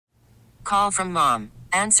Call from mom.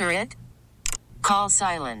 Answer it. Call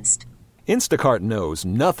silenced. Instacart knows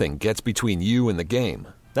nothing gets between you and the game.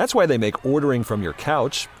 That's why they make ordering from your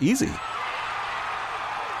couch easy.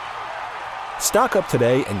 Stock up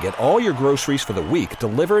today and get all your groceries for the week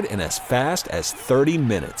delivered in as fast as 30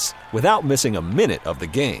 minutes without missing a minute of the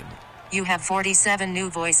game. You have 47 new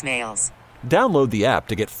voicemails. Download the app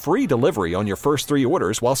to get free delivery on your first 3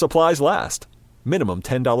 orders while supplies last. Minimum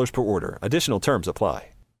 $10 per order. Additional terms apply.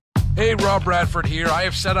 Hey, Rob Bradford here. I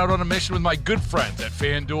have set out on a mission with my good friends at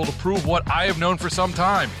FanDuel to prove what I have known for some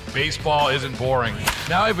time. Baseball isn't boring.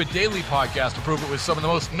 Now I have a daily podcast to prove it with some of the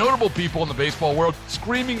most notable people in the baseball world,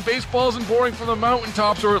 screaming baseball isn't boring from the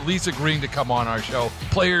mountaintops, or at least agreeing to come on our show.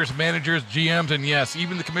 Players, managers, GMs, and yes,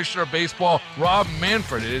 even the commissioner of baseball, Rob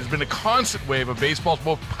Manfred. It has been a constant wave of baseball's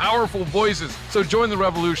most powerful voices. So join the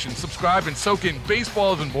revolution. Subscribe and soak in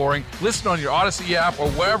Baseball Isn't Boring. Listen on your Odyssey app or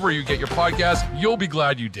wherever you get your podcasts. You'll be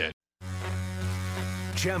glad you did.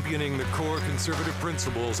 Championing the core conservative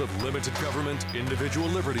principles of limited government, individual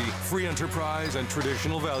liberty, free enterprise, and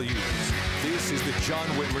traditional values. This is the John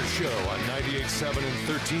Whitmer Show on 98.7 and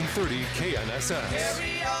 1330 KNSS.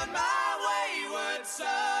 Carry on my wayward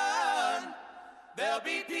son. There'll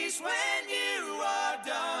be peace when you are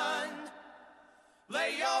done.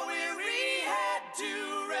 Lay your weary head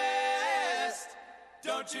to rest.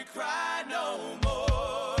 Don't you cry no more.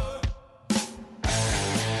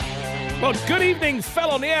 Well, good evening,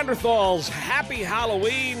 fellow Neanderthals. Happy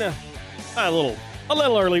Halloween. A little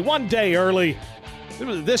early, one day early.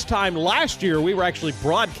 This time last year, we were actually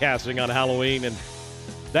broadcasting on Halloween, and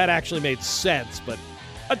that actually made sense. But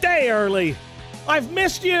a day early. I've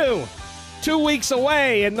missed you. 2 weeks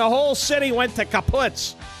away, and the whole city went to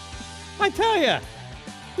kaputs. I tell you,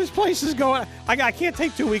 this place is going... I can't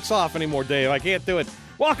take 2 weeks off anymore, Dave. I can't do it.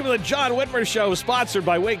 Welcome to the John Whitmer Show, sponsored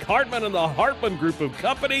by Wake Hartman and the Hartman Group of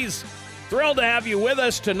Companies. Thrilled to have you with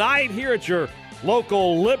us tonight here at your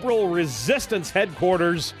local liberal resistance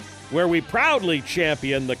headquarters, where we proudly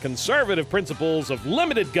champion the conservative principles of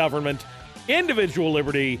limited government, individual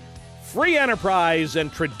liberty, free enterprise,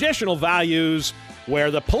 and traditional values,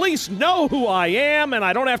 where the police know who I am and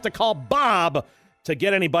I don't have to call Bob to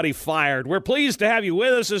get anybody fired. We're pleased to have you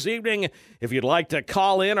with us this evening. If you'd like to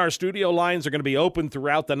call in, our studio lines are going to be open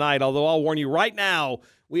throughout the night, although I'll warn you right now,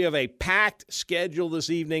 we have a packed schedule this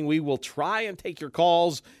evening. We will try and take your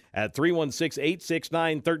calls at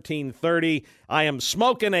 316-869-1330. I am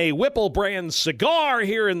smoking a Whipple brand cigar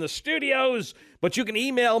here in the studios, but you can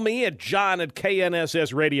email me at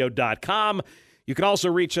john@knssradio.com. You can also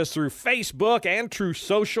reach us through Facebook and True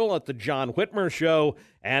Social at The John Whitmer Show,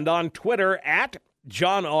 and on Twitter at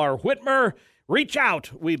John R. Whitmer. Reach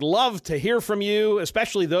out. We'd love to hear from you,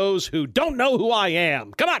 especially those who don't know who I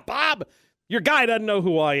am. Come on, Bob. Your guy doesn't know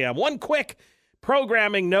who I am. One quick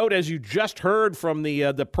programming note, as you just heard from the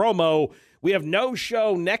promo, we have no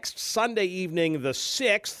show next Sunday evening, the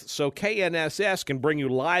 6th, so KNSS can bring you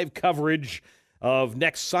live coverage of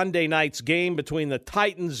next Sunday night's game between the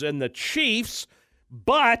Titans and the Chiefs,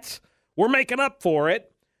 but we're making up for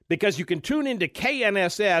it because you can tune into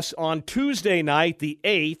KNSS on Tuesday night, the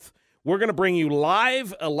 8th. We're going to bring you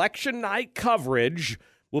live election night coverage.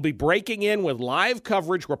 We'll be breaking in with live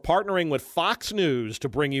coverage. We're partnering with Fox News to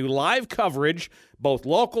bring you live coverage, both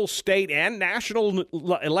local, state, and national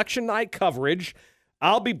election night coverage.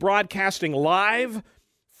 I'll be broadcasting live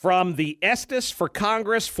from the Estes for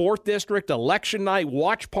Congress 4th District Election Night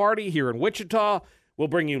Watch Party here in Wichita. We'll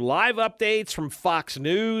bring you live updates from Fox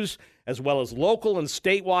News, as well as local and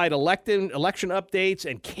statewide election updates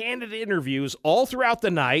and candidate interviews all throughout the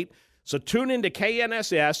night. So tune into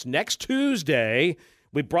KNSS next Tuesday.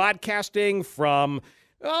 We're broadcasting from,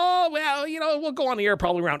 we'll go on the air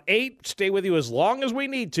probably around 8. Stay with you as long as we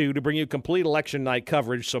need to bring you complete election night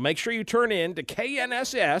coverage. So make sure you turn in to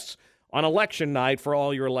KNSS on election night for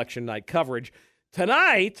all your election night coverage.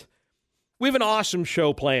 Tonight, we have an awesome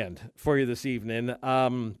show planned for you this evening.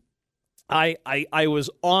 I was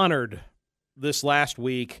honored this last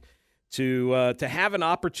week to have an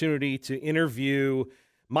opportunity to interview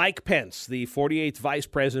Mike Pence, the 48th Vice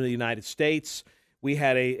President of the United States. We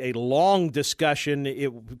had a long discussion.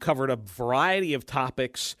 It covered a variety of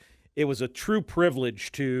topics. It was a true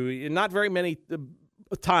privilege to, not very many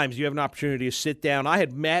times you have an opportunity to sit down. I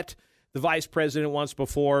had met the vice president once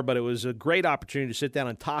before, but it was a great opportunity to sit down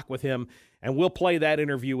and talk with him, and we'll play that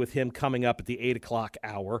interview with him coming up at the 8 o'clock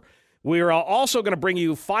hour. We're also going to bring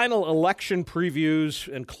you final election previews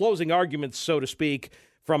and closing arguments, so to speak,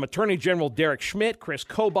 from Attorney General Derek Schmidt, Chris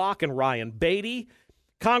Kobach, and Ryan Beatty.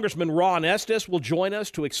 Congressman Ron Estes will join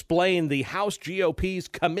us to explain the House GOP's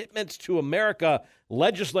Commitments to America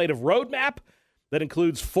legislative roadmap. that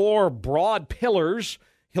includes 4 broad pillars.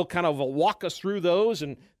 He'll kind of walk us through those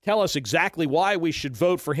and tell us exactly why we should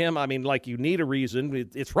vote for him. I mean, like, you need a reason.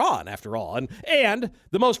 It's Ron, after all. And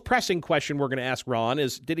the most pressing question we're going to ask Ron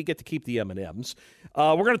is, did he get to keep the M&Ms?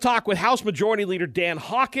 We're going to talk with House Majority Leader Dan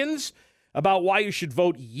Hawkins about why you should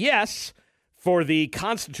vote yes for the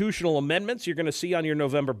constitutional amendments you're going to see on your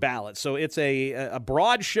November ballot. So it's a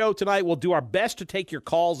broad show tonight. We'll do our best to take your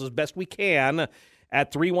calls as best we can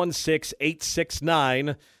at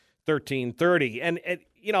 316-869-1330. And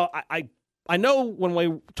you know, I know when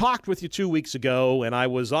we talked with you 2 weeks ago and I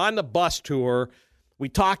was on the bus tour, we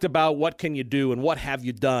talked about what can you do and what have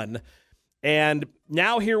you done. And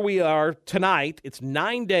now here we are tonight. It's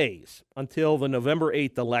 9 days until the November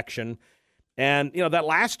 8th election. And, you know, that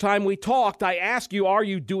last time we talked, I asked you, are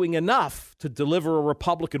you doing enough to deliver a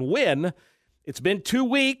Republican win? It's been 2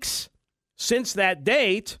 weeks since that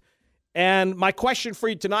date. And my question for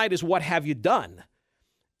you tonight is, what have you done?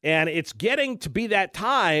 And it's getting to be that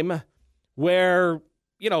time where,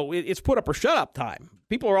 you know, it's put up or shut up time.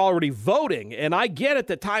 People are already voting, and I get it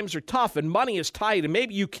that times are tough and money is tight, and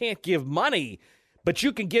maybe you can't give money, but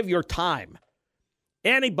you can give your time.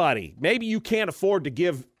 Anybody, maybe you can't afford to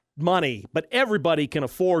give money, but everybody can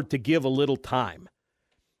afford to give a little time.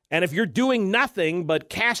 And if you're doing nothing but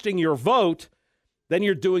casting your vote, then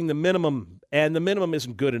you're doing the minimum, and the minimum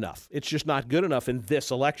isn't good enough. It's just not good enough in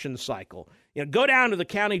this election cycle. You know, go down to the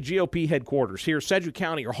county GOP headquarters here, Sedgwick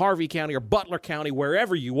County or Harvey County or Butler County,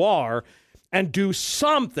 wherever you are, and do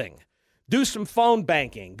something. Do some phone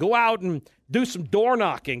banking. Go out and do some door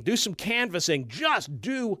knocking. Do some canvassing. Just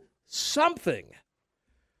do something.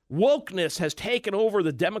 Wokeness has taken over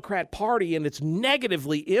the Democrat Party, and it's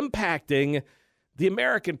negatively impacting the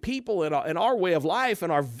American people and our way of life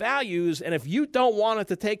and our values. And if you don't want it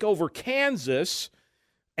to take over Kansas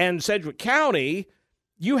and Sedgwick County,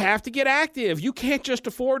 you have to get active. You can't just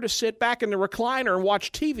afford to sit back in the recliner and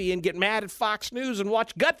watch TV and get mad at Fox News and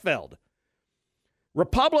watch Gutfeld.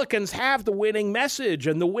 Republicans have the winning message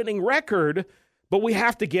and the winning record, but we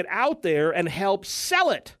have to get out there and help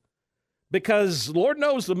sell it, because Lord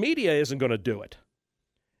knows the media isn't going to do it.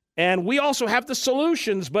 And we also have the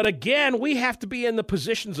solutions, but again, we have to be in the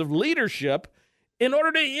positions of leadership in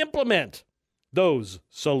order to implement those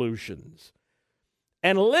solutions.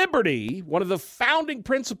 And liberty, one of the founding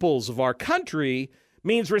principles of our country,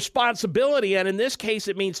 means responsibility, and in this case,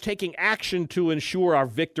 it means taking action to ensure our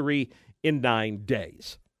victory in 9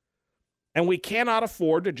 days. And we cannot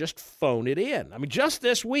afford to just phone it in. I mean, just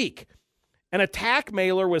this week, an attack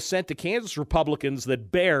mailer was sent to Kansas Republicans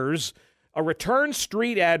that bears a return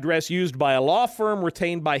street address used by a law firm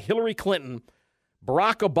retained by Hillary Clinton,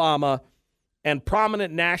 Barack Obama, and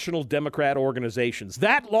prominent national Democrat organizations.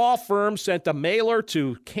 That law firm sent a mailer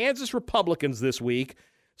to Kansas Republicans this week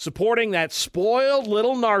supporting that spoiled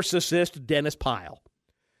little narcissist, Dennis Pyle.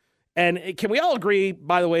 And can we all agree,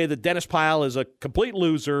 by the way, that Dennis Pyle is a complete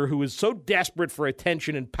loser who is so desperate for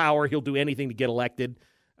attention and power he'll do anything to get elected?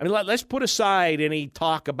 I mean, let's put aside any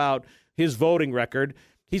talk about his voting record.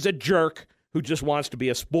 He's a jerk who just wants to be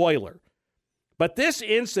a spoiler. But this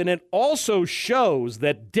incident also shows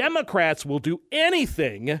that Democrats will do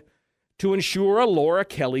anything to ensure a Laura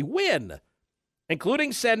Kelly win,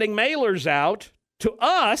 including sending mailers out to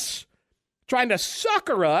us, trying to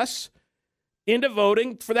sucker us into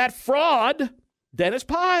voting for that fraud, Dennis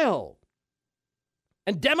Pyle.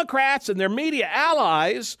 And Democrats and their media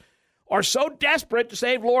allies are so desperate to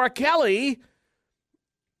save Laura Kelly,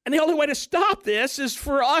 and the only way to stop this is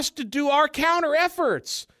for us to do our counter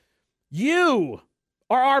efforts. You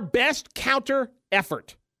are our best counter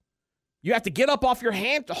effort. You have to get up off your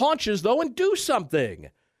haunches, though, and do something.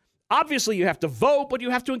 Obviously, you have to vote, but you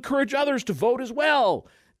have to encourage others to vote as well.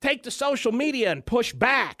 Take to social media and push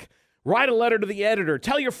back. Write a letter to the editor.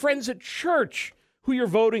 Tell your friends at church who you're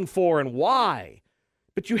voting for and why.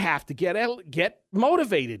 But you have to get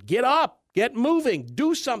motivated, get up, get moving,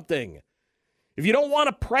 do something. If you don't want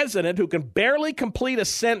a president who can barely complete a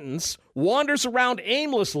sentence, wanders around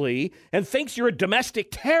aimlessly, and thinks you're a domestic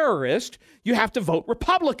terrorist, you have to vote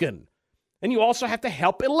Republican. And you also have to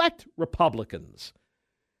help elect Republicans.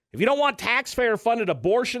 If you don't want taxpayer-funded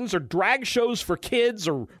abortions or drag shows for kids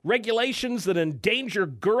or regulations that endanger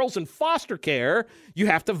girls in foster care, you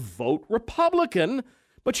have to vote Republican,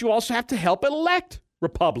 but you also have to help elect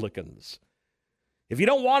Republicans. If you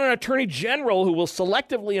don't want an attorney general who will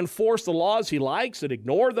selectively enforce the laws he likes and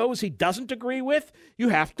ignore those he doesn't agree with, you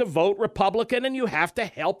have to vote Republican and you have to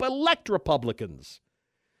help elect Republicans.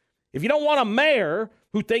 If you don't want a mayor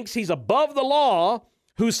who thinks he's above the law,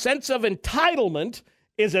 whose sense of entitlement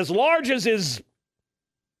is as large as his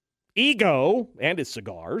ego and his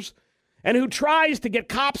cigars, and who tries to get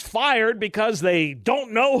cops fired because they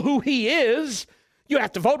don't know who he is, you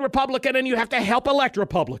have to vote Republican and you have to help elect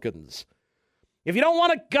Republicans. If you don't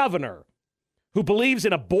want a governor who believes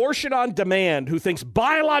in abortion on demand, who thinks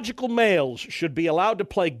biological males should be allowed to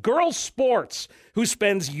play girls' sports, who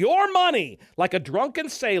spends your money like a drunken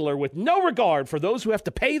sailor with no regard for those who have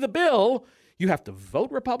to pay the bill, you have to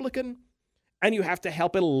vote Republican and you have to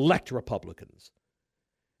help elect Republicans.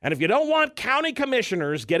 And if you don't want county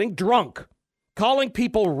commissioners getting drunk, calling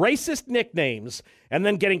people racist nicknames, and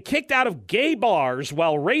then getting kicked out of gay bars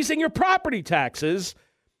while raising your property taxes,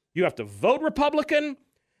 you have to vote Republican,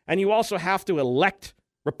 and you also have to elect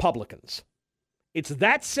Republicans. It's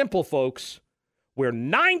that simple, folks. We're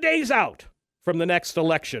 9 days out from the next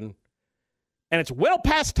election, and it's well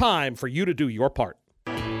past time for you to do your part.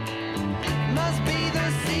 Must be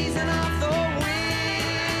the season of the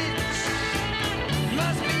witch.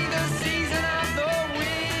 Must be the season of the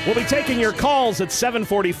witch. We'll be taking your calls at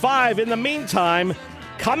 7:45. In the meantime,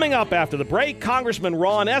 coming up after the break, Congressman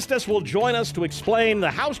Ron Estes will join us to explain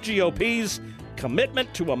the House GOP's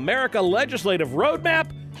Commitment to America legislative roadmap.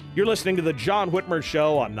 You're listening to the John Whitmer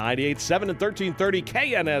Show on 98.7 and 1330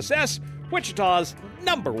 KNSS, Wichita's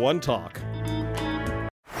 #1 talk.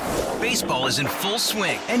 Baseball is in full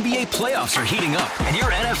swing. NBA playoffs are heating up, and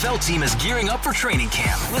your NFL team is gearing up for training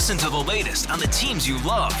camp. Listen to the latest on the teams you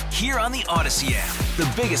love here on the Odyssey app.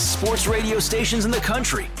 The biggest sports radio stations in the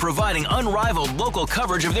country, providing unrivaled local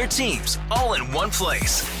coverage of their teams, all in one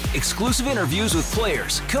place. Exclusive interviews with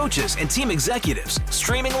players, coaches, and team executives,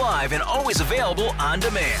 streaming live and always available on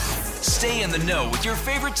demand. Stay in the know with your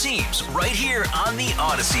favorite teams right here on the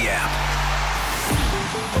Odyssey app.